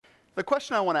The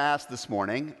question I want to ask this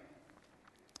morning,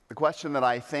 the question that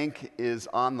I think is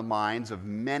on the minds of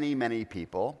many, many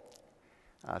people,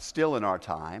 still in our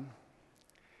time,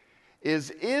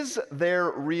 is there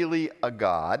really a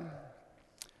God,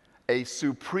 a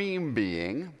supreme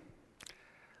being,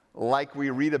 like we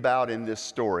read about in this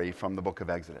story from the book of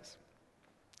Exodus?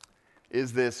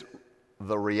 Is this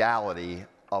the reality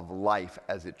of life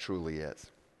as it truly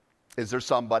is? Is there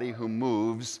somebody who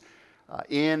moves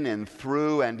in and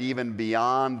through and even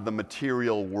beyond the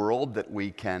material world that we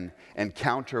can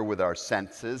encounter with our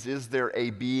senses? Is there a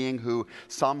being who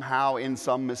somehow, in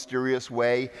some mysterious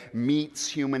way, meets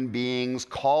human beings,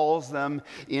 calls them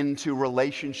into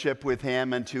relationship with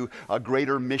him and to a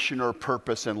greater mission or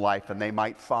purpose in life than they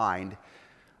might find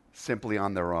simply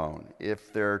on their own?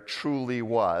 If there truly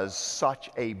was such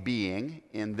a being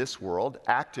in this world,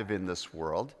 active in this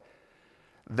world,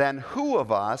 then who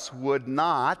of us would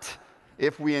not,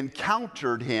 if we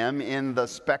encountered him in the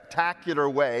spectacular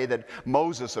way that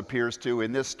Moses appears to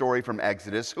in this story from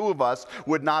Exodus, who of us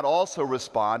would not also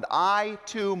respond, "I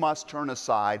too must turn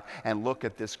aside and look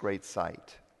at this great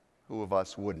sight"? Who of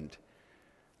us wouldn't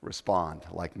respond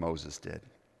like Moses did?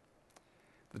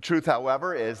 The truth,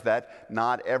 however, is that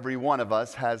not every one of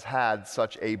us has had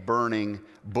such a burning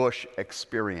bush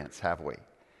experience, have we?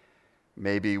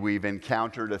 Maybe we've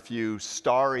encountered a few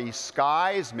starry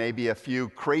skies, maybe a few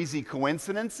crazy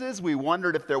coincidences. We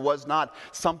wondered if there was not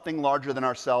something larger than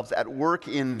ourselves at work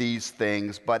in these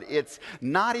things, but it's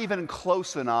not even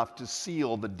close enough to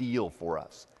seal the deal for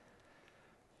us,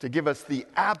 to give us the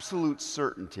absolute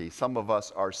certainty some of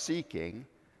us are seeking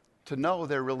to know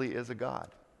there really is a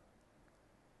God.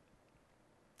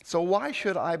 So why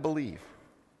should I believe?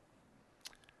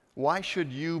 Why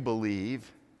should you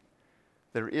believe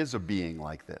there is a being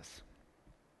like this?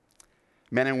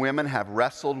 Men and women have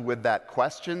wrestled with that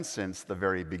question since the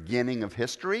very beginning of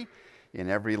history. In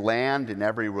every land, in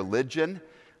every religion,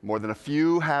 more than a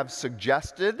few have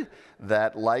suggested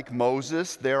that, like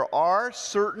Moses, there are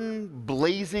certain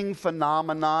blazing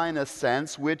phenomena, in a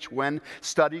sense, which, when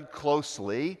studied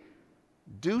closely,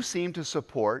 do seem to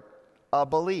support a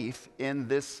belief in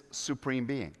this supreme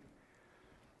being.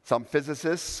 Some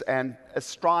physicists and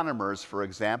astronomers, for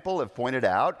example, have pointed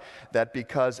out that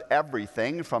because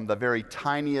everything from the very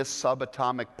tiniest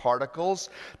subatomic particles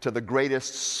to the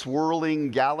greatest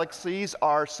swirling galaxies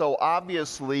are so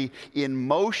obviously in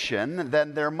motion,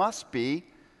 then there must be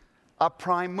a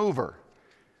prime mover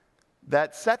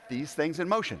that set these things in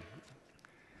motion.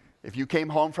 If you came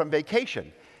home from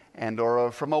vacation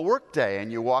or from a work day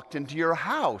and you walked into your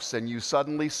house and you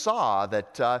suddenly saw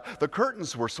that the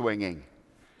curtains were swinging,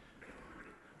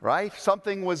 right?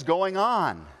 Something was going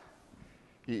on.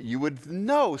 You would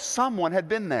know someone had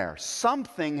been there.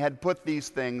 Something had put these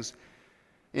things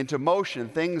into motion.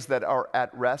 Things that are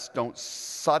at rest don't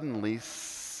suddenly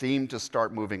seem to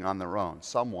start moving on their own.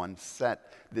 Someone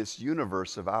set this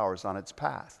universe of ours on its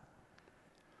path.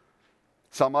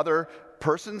 Some other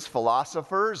persons,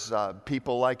 philosophers,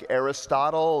 people like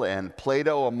Aristotle and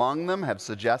Plato among them, have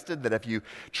suggested that if you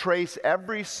trace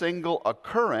every single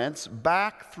occurrence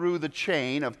back through the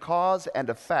chain of cause and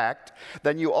effect,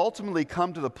 then you ultimately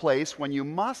come to the place when you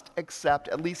must accept,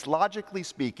 at least logically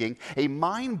speaking, a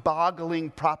mind-boggling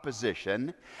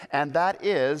proposition, and that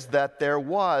is that there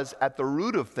was, at the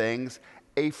root of things,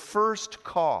 a first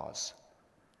cause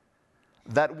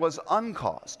that was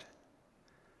uncaused.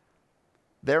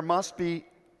 There must be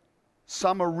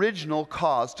some original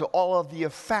cause to all of the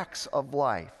effects of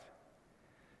life.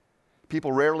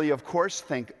 People rarely, of course,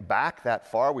 think back that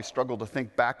far. We struggle to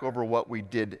think back over what we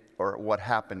did or what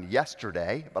happened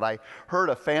yesterday. But I heard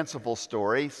a fanciful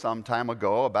story some time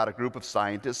ago about a group of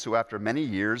scientists who, after many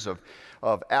years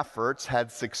of efforts,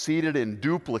 had succeeded in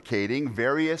duplicating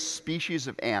various species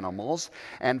of animals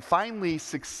and finally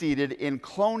succeeded in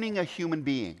cloning a human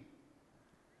being.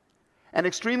 And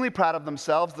extremely proud of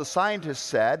themselves, the scientists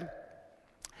said,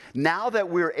 now that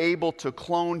we're able to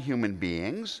clone human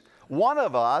beings, one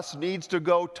of us needs to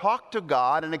go talk to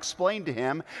God and explain to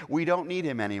him we don't need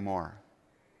him anymore.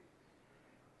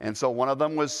 And so one of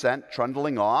them was sent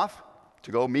trundling off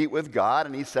to go meet with God,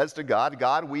 and he says to God,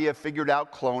 "God, we have figured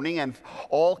out cloning and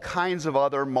all kinds of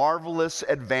other marvelous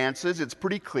advances. It's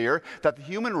pretty clear that the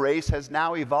human race has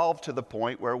now evolved to the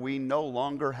point where we no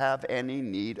longer have any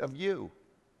need of you."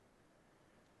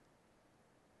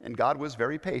 And God was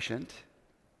very patient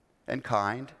and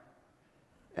kind,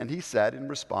 and he said in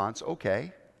response,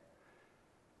 "Okay,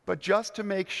 but just to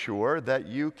make sure that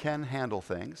you can handle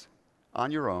things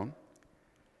on your own,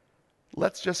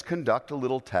 let's just conduct a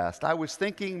little test. I was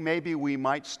thinking maybe we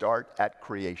might start at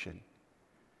creation.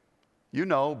 You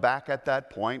know, back at that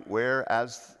point where,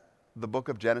 as the book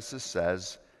of Genesis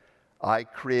says, I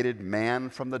created man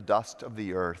from the dust of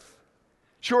the earth.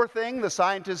 Sure thing, the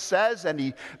scientist says, and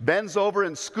he bends over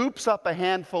and scoops up a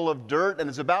handful of dirt and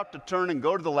is about to turn and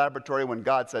go to the laboratory when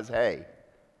God says, hey,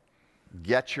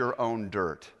 get your own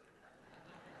dirt.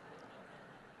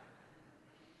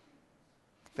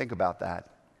 Think about that.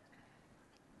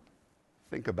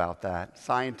 Think about that.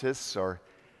 Scientists are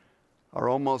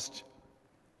almost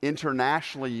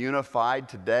internationally unified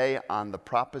today on the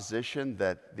proposition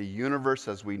that the universe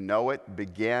as we know it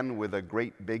began with a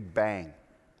great big bang.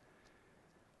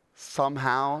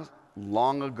 Somehow,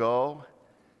 long ago,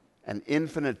 an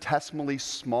infinitesimally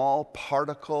small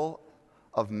particle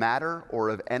of matter or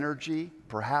of energy,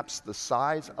 perhaps the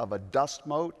size of a dust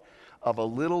mote, of a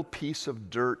little piece of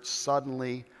dirt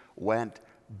suddenly went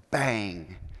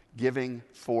bang, giving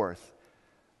forth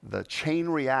the chain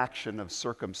reaction of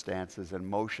circumstances and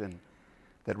motion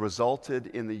that resulted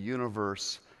in the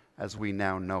universe as we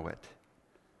now know it.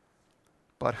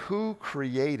 But who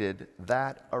created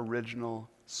that original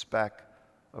speck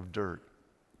of dirt?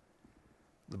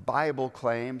 The Bible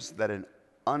claims that an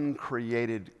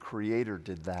uncreated creator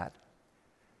did that.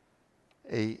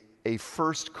 A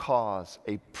first cause,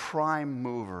 a prime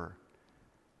mover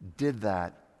did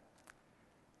that.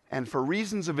 And for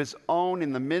reasons of his own,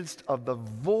 in the midst of the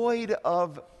void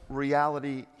of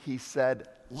reality, he said,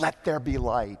 let there be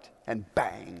light. And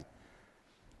bang,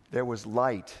 there was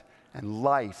light and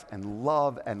life and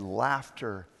love and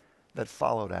laughter that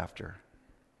followed after.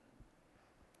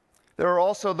 There are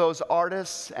also those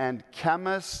artists and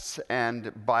chemists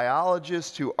and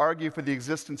biologists who argue for the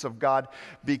existence of God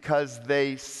because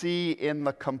they see in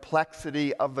the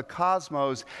complexity of the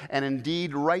cosmos, and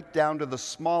indeed right down to the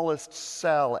smallest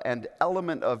cell and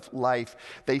element of life,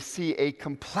 they see a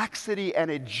complexity and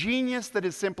a genius that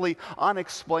is simply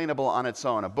unexplainable on its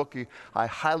own. A book I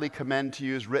highly commend to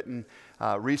you is written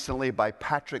recently by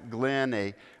Patrick Glynn,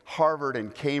 a Harvard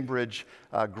and Cambridge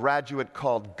graduate,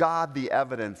 called God the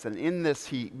Evidence. And in this,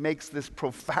 he makes this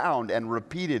profound and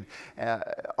repeated,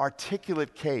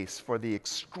 articulate case for the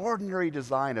extraordinary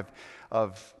design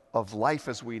of life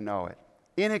as we know it,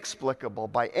 inexplicable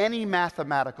by any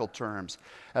mathematical terms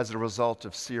as a result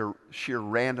of sheer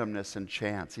randomness and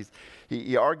chance.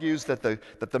 He argues that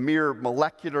the mere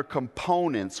molecular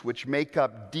components which make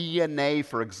up DNA,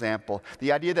 for example,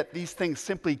 the idea that these things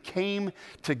simply came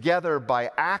together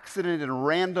by accident and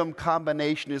random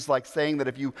combination is like saying that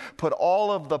if you put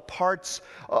all of the parts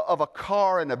of a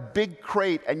car in a big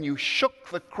crate and you shook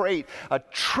the crate 1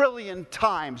 trillion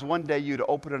times, one day you'd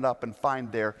open it up and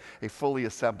find there a fully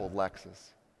assembled Lexus.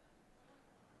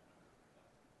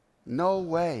 No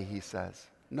way, he says.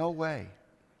 No way.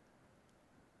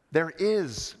 There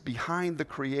is, behind the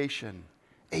creation,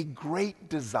 a great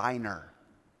designer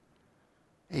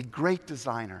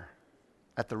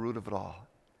at the root of it all.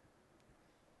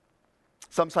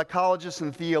 Some psychologists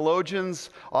and theologians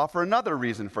offer another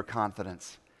reason for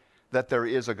confidence, that there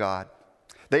is a God.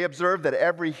 They observe that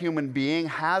every human being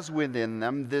has within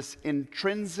them this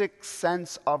intrinsic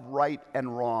sense of right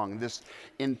and wrong, this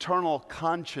internal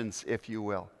conscience, if you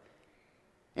will.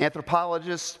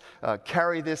 Anthropologists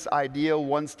carry this idea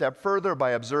one step further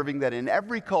by observing that in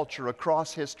every culture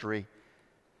across history,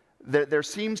 there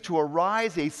seems to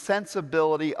arise a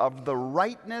sensibility of the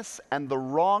rightness and the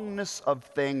wrongness of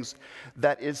things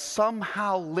that is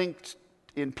somehow linked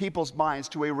in people's minds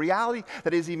to a reality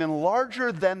that is even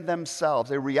larger than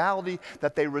themselves, a reality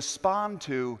that they respond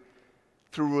to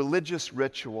through religious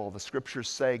ritual. The scriptures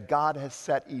say God has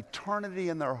set eternity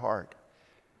in their heart.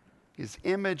 His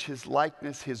image, his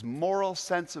likeness, his moral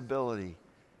sensibility,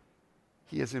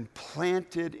 he has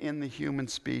implanted in the human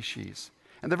species.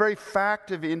 And the very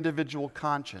fact of individual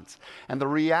conscience and the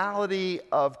reality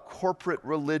of corporate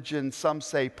religion, some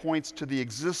say, points to the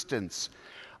existence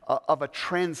of a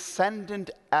transcendent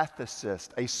ethicist,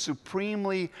 a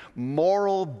supremely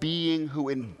moral being who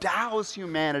endows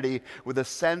humanity with a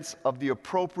sense of the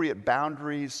appropriate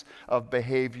boundaries of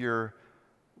behavior,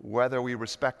 whether we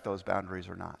respect those boundaries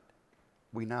or not.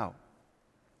 We know.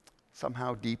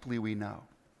 Somehow deeply we know.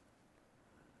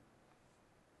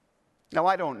 Now,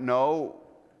 I don't know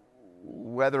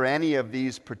whether any of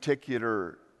these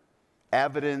particular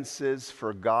evidences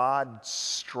for God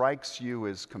strikes you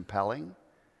as compelling.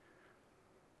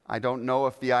 I don't know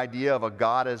if the idea of a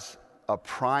God as a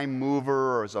prime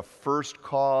mover or as a first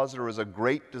cause or as a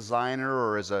great designer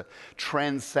or as a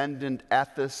transcendent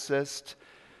ethicist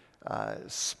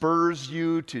spurs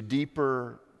you to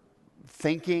deeper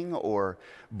thinking or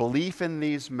belief in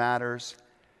these matters.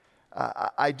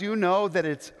 I do know that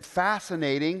it's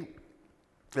fascinating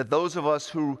that those of us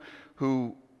who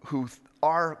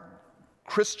are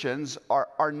Christians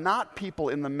are not people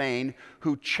in the main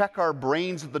who check our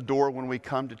brains at the door when we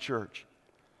come to church.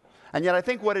 And yet I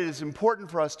think what it is important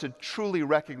for us to truly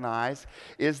recognize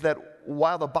is that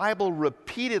while the Bible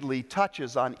repeatedly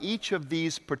touches on each of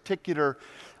these particular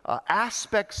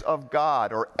aspects of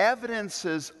God or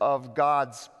evidences of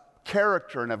God's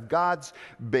character and of God's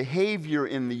behavior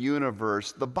in the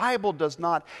universe, the Bible does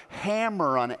not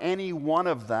hammer on any one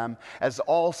of them as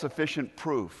all sufficient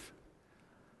proof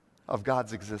of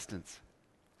God's existence.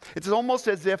 It's almost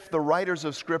as if the writers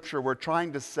of Scripture were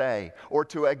trying to say or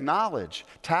to acknowledge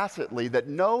tacitly that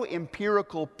no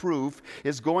empirical proof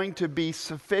is going to be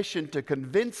sufficient to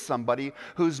convince somebody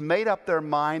who's made up their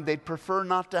mind they'd prefer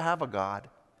not to have a God,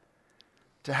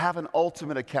 to have an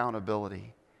ultimate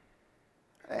accountability.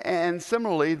 And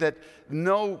similarly, that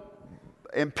no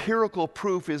empirical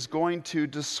proof is going to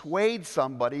dissuade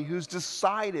somebody who's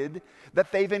decided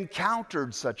that they've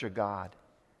encountered such a God.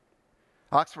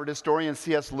 Oxford historian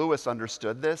C.S. Lewis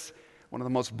understood this, one of the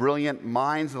most brilliant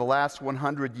minds of the last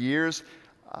 100 years.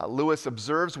 Lewis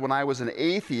observes, "When I was an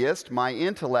atheist, my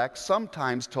intellect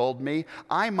sometimes told me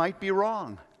I might be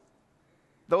wrong.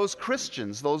 Those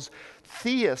Christians, those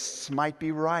theists might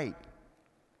be right.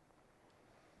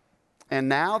 And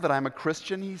now that I'm a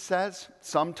Christian," he says,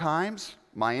 "sometimes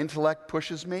my intellect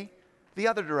pushes me the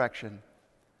other direction,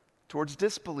 towards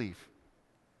disbelief.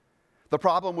 The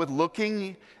problem with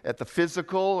looking at the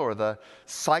physical or the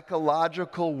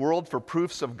psychological world for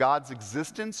proofs of God's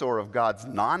existence or of God's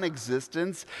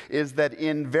non-existence is that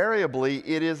invariably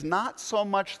it is not so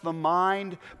much the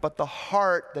mind but the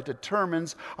heart that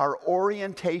determines our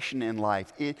orientation in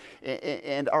life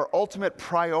and our ultimate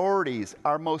priorities,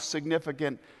 our most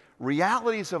significant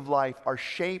realities of life are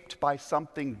shaped by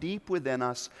something deep within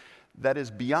us that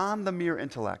is beyond the mere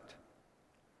intellect.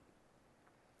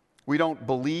 We don't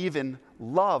believe in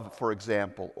love, for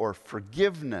example, or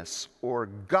forgiveness, or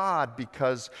God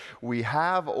because we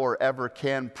have or ever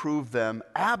can prove them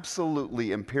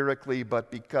absolutely empirically, but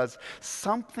because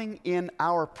something in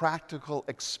our practical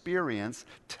experience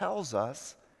tells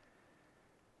us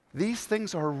these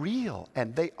things are real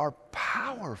and they are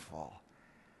powerful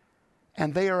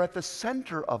and they are at the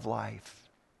center of life.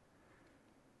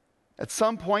 At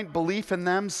some point, belief in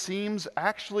them seems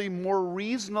actually more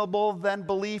reasonable than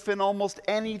belief in almost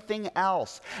anything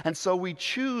else. And so we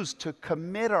choose to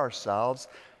commit ourselves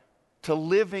to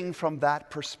living from that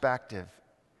perspective.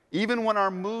 Even when our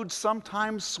mood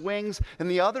sometimes swings in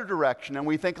the other direction and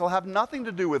we think it'll have nothing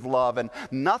to do with love and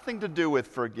nothing to do with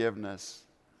forgiveness,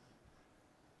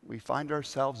 we find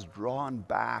ourselves drawn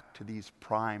back to these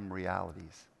prime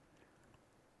realities.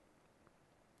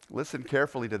 Listen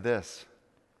carefully to this.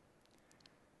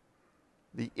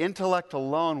 The intellect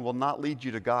alone will not lead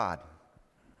you to God.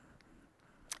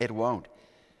 It won't.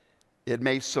 It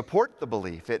may support the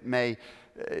belief. It may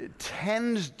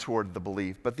tend toward the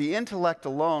belief, but the intellect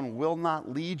alone will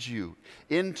not lead you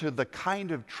into the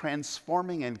kind of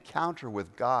transforming encounter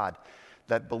with God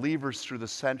that believers through the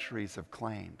centuries have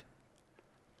claimed.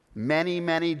 Many,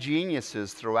 many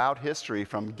geniuses throughout history,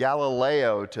 from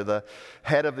Galileo to the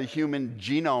head of the Human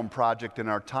Genome Project in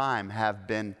our time, have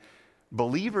been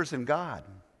believers in God.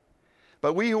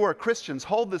 But we who are Christians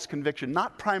hold this conviction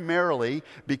not primarily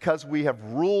because we have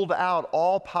ruled out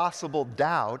all possible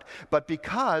doubt, but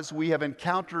because we have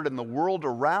encountered in the world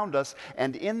around us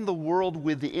and in the world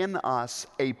within us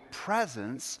a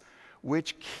presence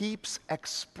which keeps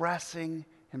expressing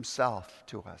himself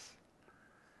to us.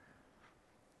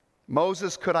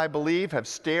 Moses could, I believe, have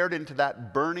stared into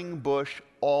that burning bush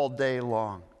all day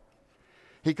long.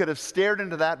 He could have stared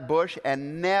into that bush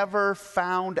and never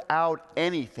found out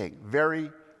anything very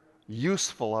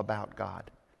useful about God.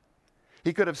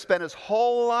 He could have spent his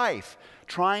whole life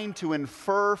trying to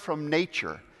infer from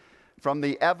nature, from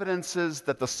the evidences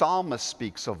that the psalmist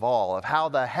speaks of all, of how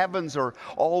the heavens are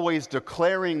always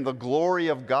declaring the glory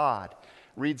of God.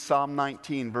 Read Psalm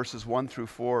 19, verses 1 through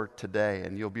 4 today,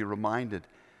 and you'll be reminded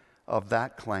of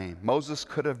that claim. Moses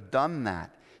could have done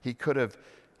that. He could have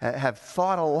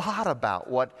thought a lot about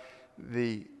what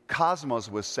the cosmos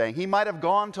was saying. He might have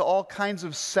gone to all kinds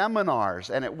of seminars,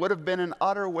 and it would have been an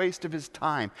utter waste of his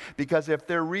time, because if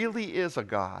there really is a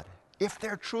God, if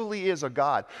there truly is a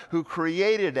God who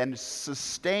created and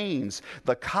sustains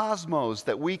the cosmos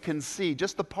that we can see,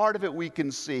 just the part of it we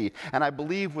can see, and I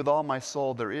believe with all my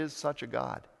soul there is such a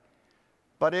God.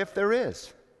 But if there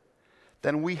is,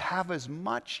 then we have as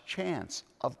much chance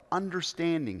of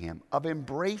understanding him, of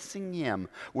embracing him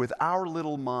with our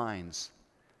little minds,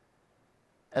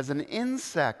 as an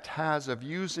insect has of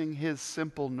using his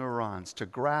simple neurons to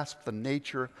grasp the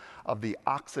nature of the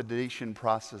oxidation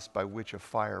process by which a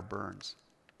fire burns.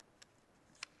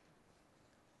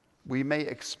 We may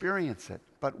experience it,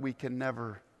 but we can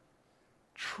never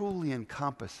truly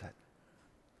encompass it.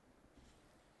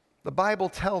 The Bible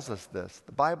tells us this.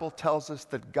 The Bible tells us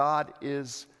that God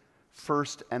is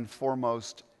first and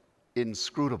foremost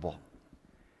inscrutable.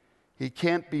 He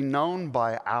can't be known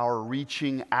by our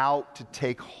reaching out to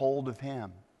take hold of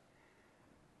him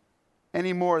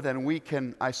any more than we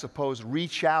can, I suppose,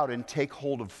 reach out and take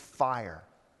hold of fire.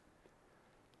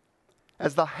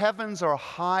 As the heavens are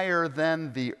higher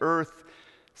than the earth,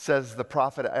 says the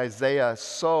prophet Isaiah,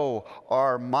 so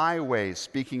are my ways,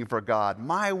 speaking for God,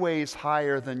 my ways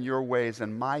higher than your ways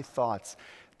and my thoughts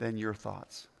than your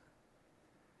thoughts.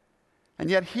 And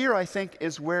yet here, I think,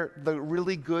 is where the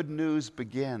really good news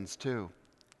begins, too.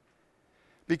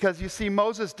 Because you see,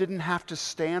 Moses didn't have to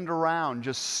stand around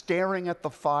just staring at the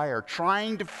fire,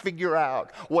 trying to figure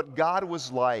out what God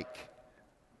was like,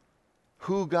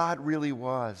 who God really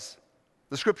was.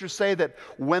 The scriptures say that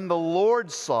when the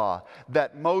Lord saw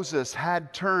that Moses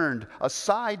had turned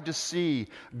aside to see,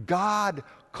 God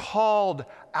called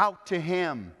out to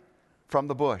him from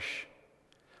the bush,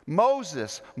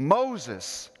 "Moses,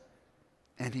 Moses."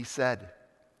 And he said,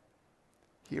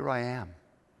 "Here I am."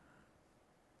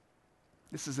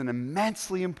 This is an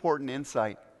immensely important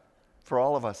insight for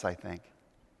all of us, I think.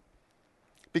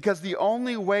 Because the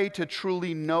only way to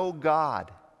truly know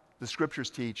God, the scriptures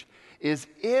teach, is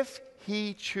if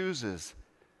he chooses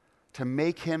to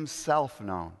make himself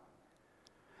known.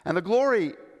 And the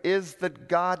glory is that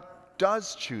God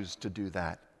does choose to do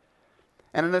that.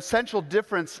 And an essential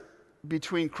difference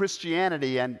between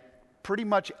Christianity and pretty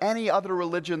much any other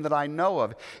religion that I know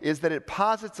of is that it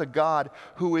posits a God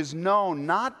who is known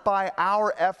not by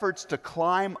our efforts to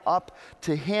climb up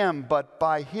to him, but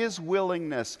by his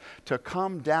willingness to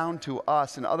come down to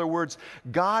us. In other words,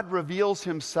 God reveals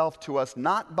himself to us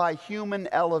not by human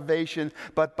elevation,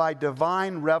 but by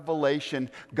divine revelation.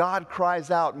 God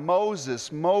cries out,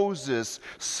 "Moses, Moses,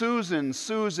 Susan,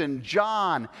 Susan,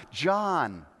 John,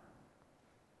 John.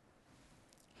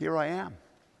 Here I am.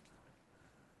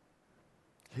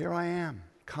 Here I am.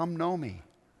 Come know me."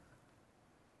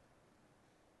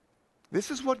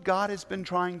 This is what God has been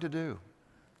trying to do.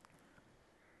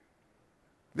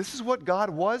 This is what God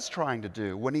was trying to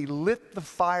do when he lit the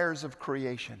fires of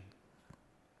creation.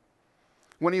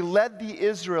 When he led the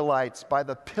Israelites by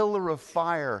the pillar of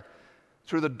fire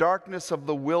through the darkness of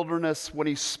the wilderness, when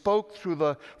he spoke through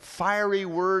the fiery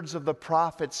words of the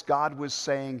prophets, God was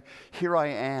saying, "Here I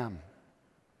am.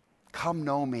 Come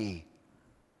know me."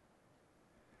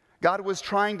 God was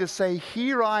trying to say,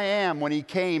 "Here I am," when he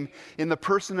came in the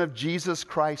person of Jesus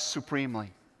Christ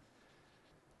supremely,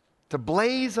 to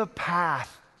blaze a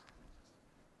path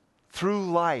through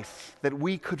life that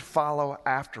we could follow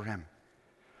after him.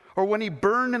 Or when he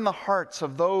burned in the hearts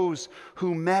of those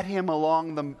who met him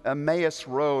along the Emmaus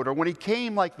road, or when he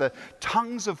came like the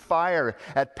tongues of fire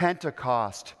at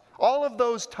Pentecost. All of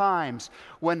those times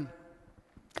when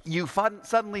you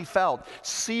suddenly felt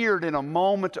seared in a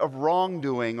moment of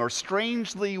wrongdoing, or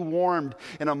strangely warmed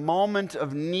in a moment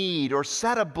of need, or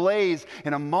set ablaze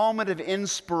in a moment of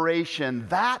inspiration.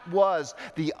 That was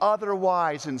the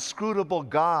otherwise inscrutable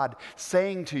God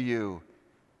saying to you,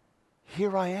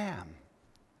 "Here I am.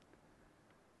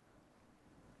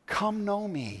 Come know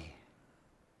me."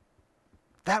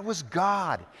 That was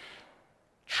God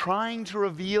trying to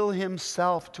reveal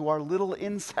himself to our little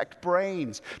insect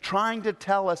brains, trying to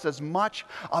tell us as much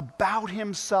about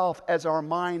himself as our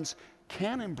minds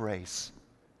can embrace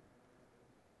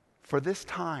for this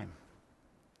time.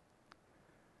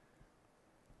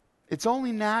 It's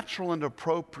only natural and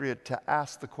appropriate to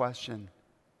ask the question,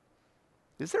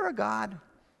 is there a God?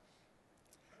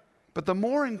 But the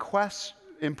more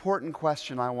important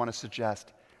question I want to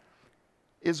suggest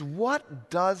is, what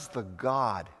does the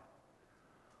God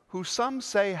who some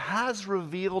say has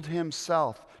revealed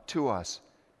himself to us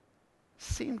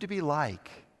seem to be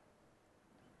like?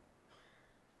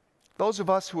 Those of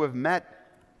us who have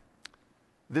met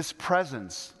this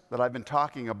presence that I've been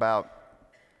talking about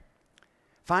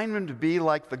find him to be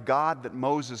like the God that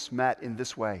Moses met in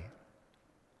this way.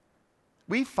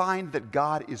 We find that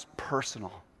God is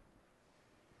personal.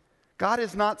 God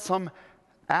is not some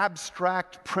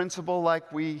abstract principle like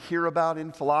we hear about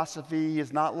in philosophy. He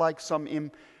is not like some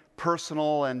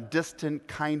impersonal and distant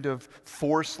kind of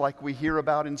force like we hear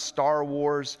about in Star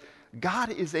Wars.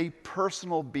 God is a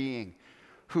personal being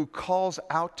who calls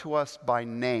out to us by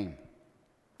name,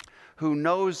 who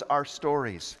knows our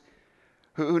stories,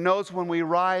 who knows when we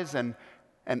rise and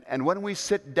And when we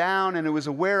sit down and who is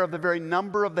aware of the very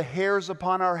number of the hairs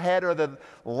upon our head or the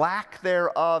lack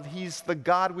thereof, he's the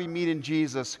God we meet in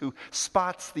Jesus who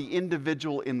spots the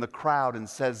individual in the crowd and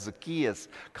says, Zacchaeus,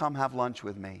 come have lunch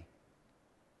with me.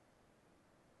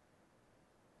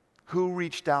 Who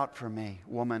reached out for me,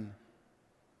 woman?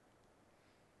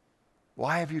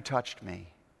 Why have you touched me?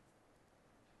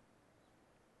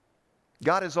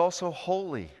 God is also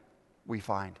holy, we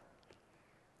find.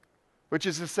 Which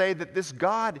is to say that this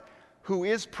God who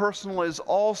is personal is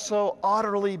also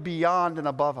utterly beyond and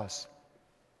above us.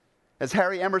 As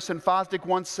Harry Emerson Fosdick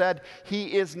once said,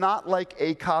 he is not like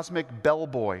a cosmic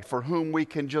bellboy for whom we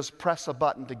can just press a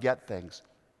button to get things.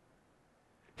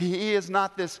 He is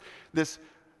not this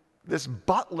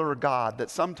butler God that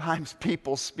sometimes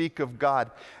people speak of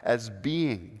God as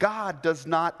being. God does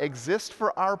not exist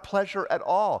for our pleasure at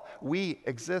all. We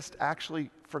exist actually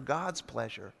for God's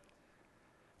pleasure,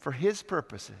 for His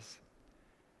purposes.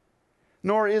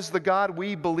 Nor is the God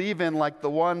we believe in like the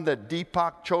one that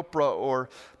Deepak Chopra or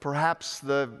perhaps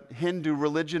the Hindu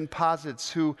religion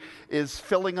posits, who is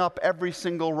filling up every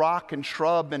single rock and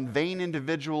shrub and vain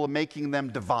individual and making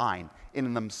them divine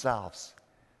in themselves.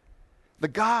 The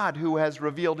God who has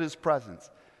revealed His presence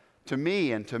to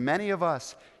me and to many of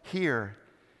us here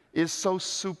is so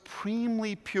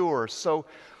supremely pure, so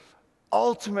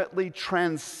ultimately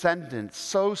transcendent,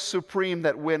 so supreme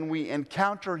that when we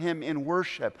encounter Him in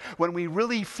worship, when we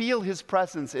really feel His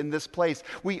presence in this place,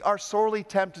 we are sorely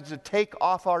tempted to take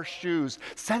off our shoes,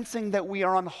 sensing that we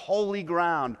are on holy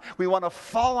ground. We want to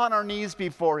fall on our knees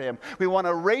before Him. We want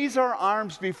to raise our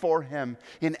arms before Him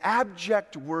in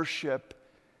abject worship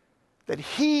that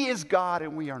He is God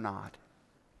and we are not.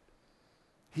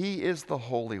 He is the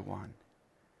Holy One.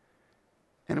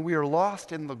 And we are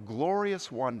lost in the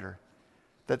glorious wonder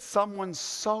that someone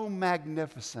so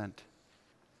magnificent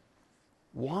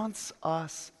wants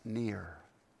us near.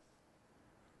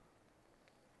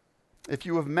 If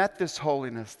you have met this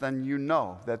holiness, then you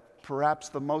know that perhaps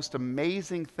the most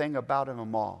amazing thing about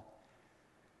Him all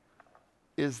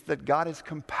is that God is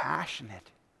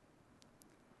compassionate.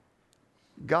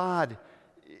 God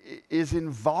is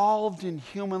involved in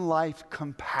human life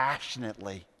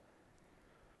compassionately.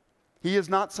 He is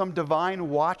not some divine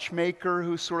watchmaker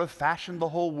who sort of fashioned the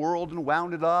whole world and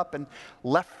wound it up and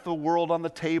left the world on the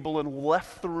table and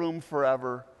left the room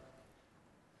forever.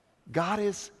 God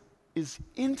is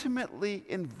intimately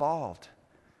involved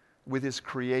with His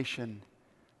creation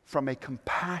from a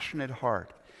compassionate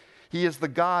heart. He is the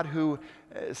God who,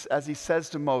 as He says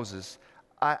to Moses,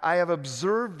 I have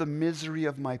observed the misery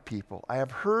of my people. I have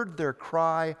heard their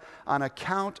cry on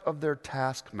account of their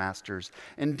taskmasters.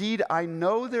 Indeed, I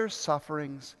know their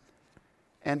sufferings,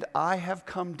 and I have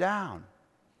come down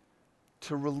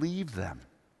to relieve them.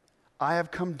 I have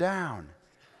come down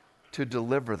to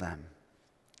deliver them.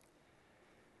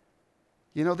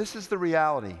 You know, this is the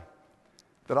reality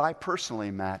that I personally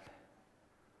met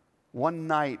one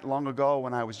night long ago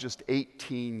when I was just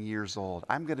 18 years old.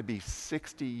 I'm going to be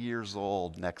 60 years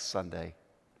old next Sunday.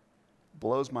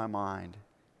 Blows my mind.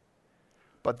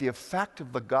 But the effect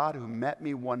of the God who met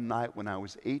me one night when I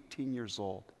was 18 years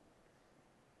old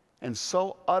and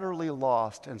so utterly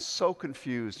lost and so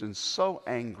confused and so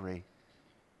angry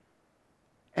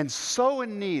and so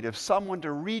in need of someone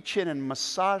to reach in and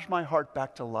massage my heart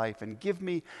back to life and give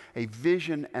me a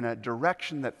vision and a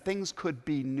direction that things could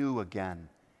be new again.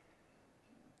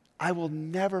 I will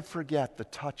never forget the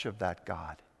touch of that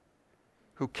God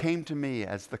who came to me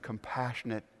as the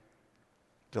compassionate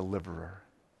deliverer.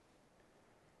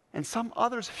 And some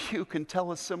others of you can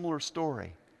tell a similar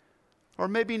story, or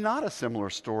maybe not a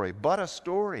similar story, but a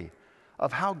story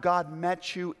of how God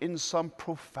met you in some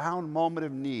profound moment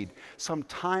of need, some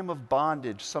time of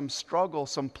bondage, some struggle,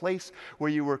 some place where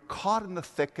you were caught in the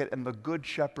thicket and the Good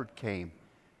Shepherd came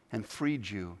and freed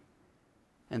you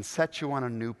and set you on a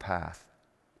new path.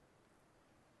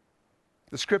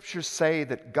 The Scriptures say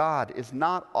that God is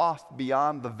not off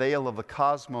beyond the veil of the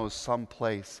cosmos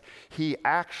someplace. He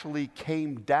actually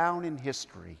came down in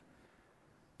history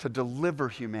to deliver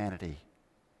humanity.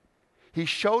 He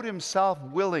showed Himself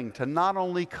willing to not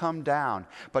only come down,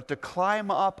 but to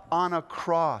climb up on a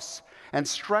cross and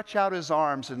stretch out His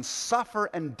arms and suffer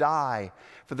and die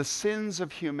for the sins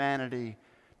of humanity,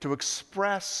 to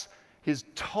express His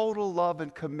total love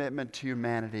and commitment to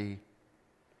humanity,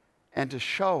 and to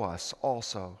show us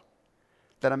also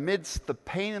that amidst the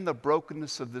pain and the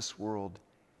brokenness of this world,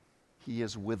 He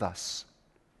is with us.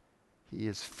 He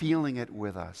is feeling it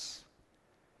with us.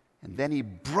 And then He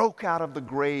broke out of the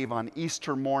grave on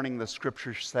Easter morning, the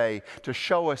Scriptures say, to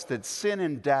show us that sin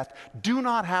and death do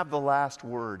not have the last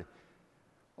word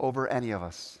over any of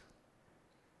us.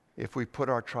 if we put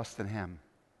our trust in him.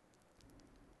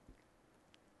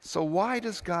 So why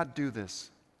does God do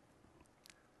this?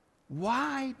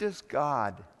 Why does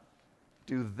God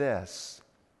do this?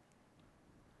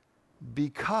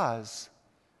 Because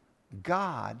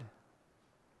God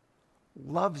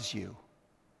loves you.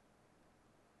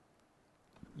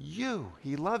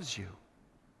 He loves you.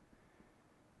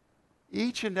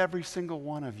 Each and every single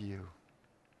one of you.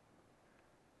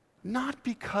 Not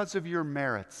because of your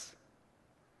merits,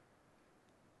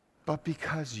 but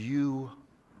because you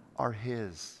are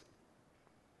his.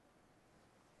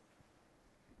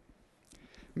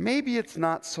 Maybe it's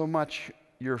not so much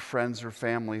your friends or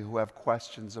family who have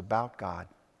questions about God.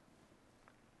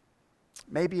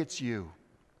 Maybe it's you.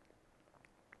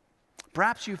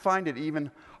 Perhaps you find it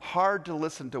even hard to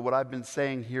listen to what I've been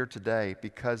saying here today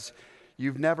because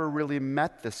you've never really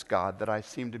met this God that I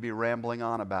seem to be rambling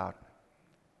on about.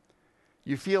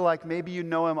 You feel like maybe you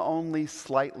know him only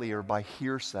slightly or by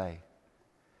hearsay.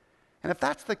 And if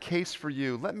that's the case for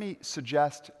you, let me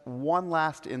suggest one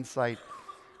last insight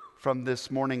from this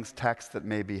morning's text that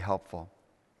may be helpful.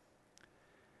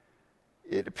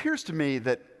 It appears to me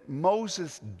that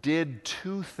Moses did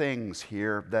two things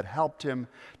here that helped him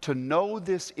to know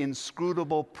this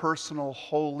inscrutable, personal,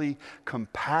 holy,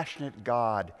 compassionate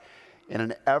God in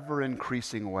an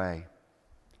ever-increasing way.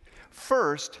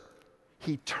 First,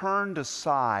 he turned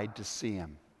aside to see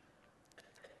him.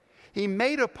 He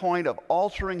made a point of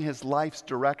altering his life's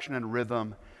direction and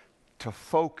rhythm to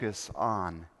focus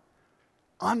on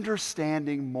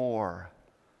understanding more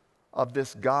of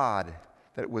this God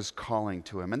that was calling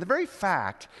to him. And the very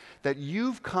fact that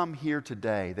you've come here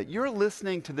today, that you're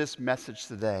listening to this message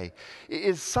today,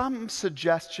 is some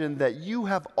suggestion that you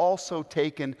have also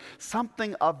taken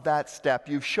something of that step.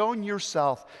 You've shown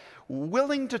yourself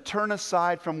willing to turn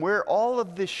aside from where all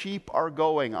of the sheep are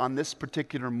going on this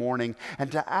particular morning and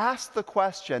to ask the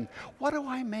question, what do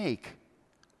I make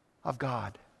of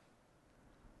God?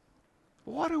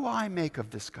 What do I make of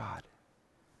this God?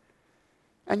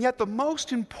 And yet the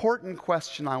most important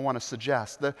question I want to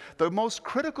suggest, the most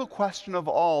critical question of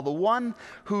all, the one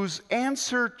whose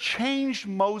answer changed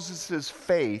Moses'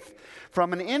 faith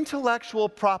from an intellectual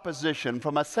proposition,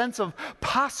 from a sense of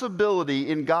possibility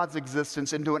in God's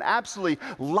existence into an absolutely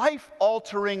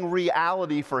life-altering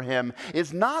reality for him,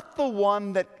 is not the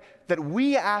one that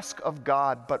we ask of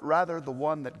God, but rather the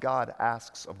one that God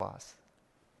asks of us.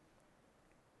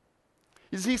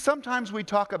 You see, sometimes we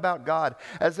talk about God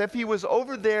as if he was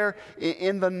over there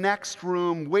in the next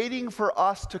room waiting for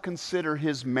us to consider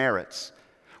his merits,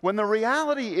 when the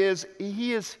reality is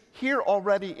he is here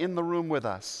already in the room with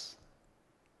us.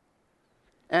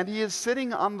 And he is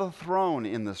sitting on the throne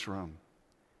in this room.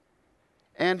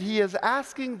 And he is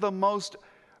asking the most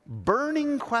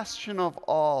burning question of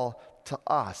all to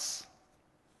us.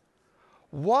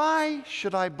 Why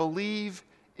should I believe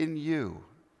in you?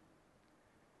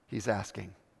 He's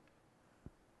asking.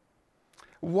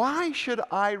 Why should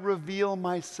I reveal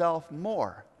myself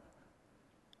more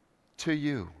to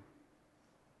you?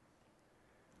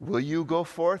 Will you go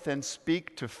forth and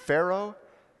speak to Pharaoh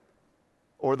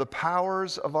or the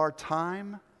powers of our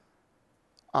time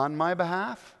on my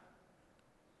behalf?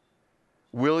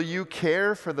 Will you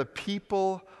care for the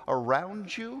people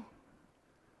around you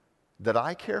that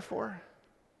I care for?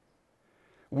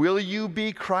 Will you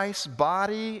be Christ's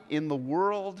body in the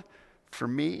world for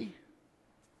me?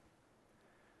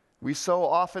 We so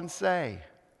often say,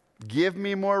 give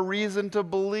me more reason to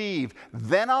believe,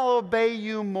 then I'll obey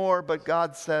you more. But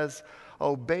God says,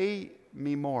 obey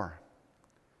me more,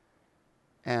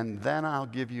 and then I'll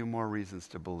give you more reasons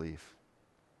to believe.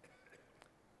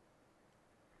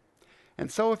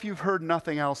 And so if you've heard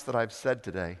nothing else that I've said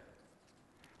today,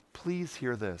 please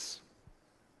hear this.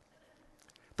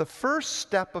 The first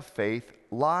step of faith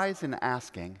lies in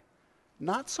asking,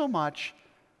 not so much,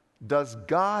 does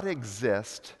God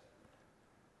exist,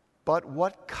 but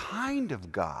what kind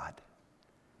of God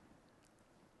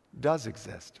does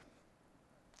exist?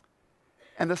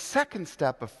 And the second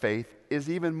step of faith is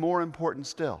even more important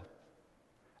still.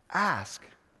 Ask,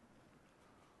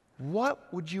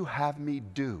 what would you have me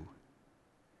do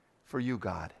for you,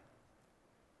 God?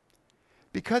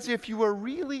 Because if you are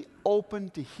really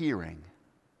open to hearing,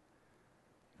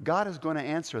 God is going to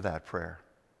answer that prayer.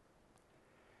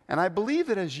 And I believe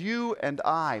that as you and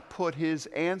I put his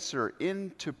answer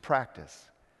into practice,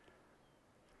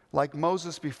 like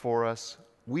Moses before us,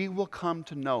 we will come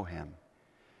to know him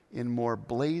in more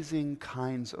blazing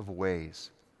kinds of ways.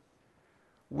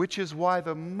 Which is why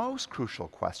the most crucial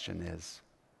question is,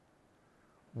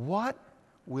 what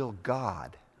will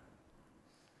God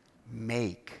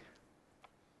make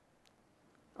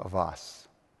of us?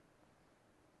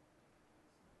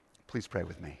 Please pray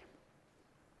with me.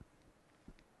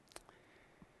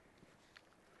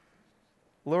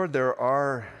 Lord, there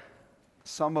are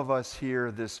some of us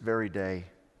here this very day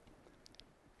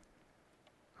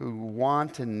who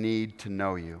want and need to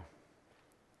know you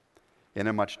in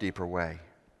a much deeper way.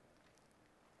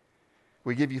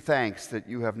 We give you thanks that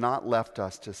you have not left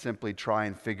us to simply try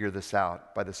and figure this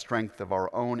out by the strength of our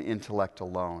own intellect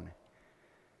alone.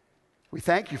 We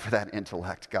thank you for that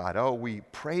intellect, God. Oh, we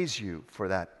praise you for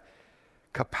that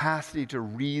capacity to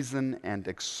reason and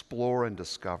explore and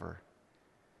discover.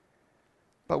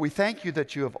 But we thank you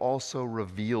that you have also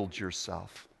revealed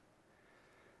yourself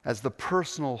as the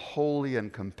personal, holy,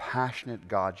 and compassionate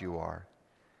God you are.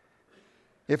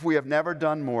 If we have never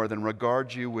done more than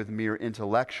regard you with mere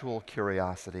intellectual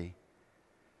curiosity,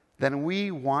 then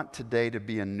we want today to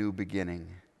be a new beginning.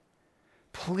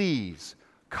 Please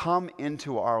come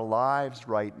into our lives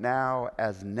right now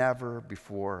as never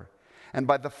before, and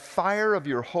by the fire of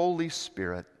your Holy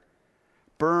Spirit,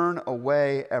 burn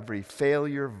away every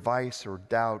failure, vice, or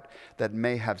doubt that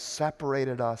may have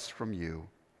separated us from you.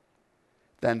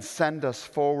 Then send us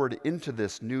forward into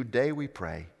this new day, we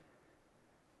pray,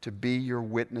 to be your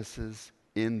witnesses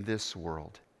in this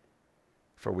world.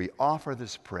 For we offer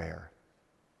this prayer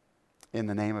in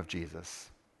the name of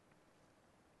Jesus.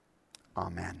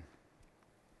 Amen.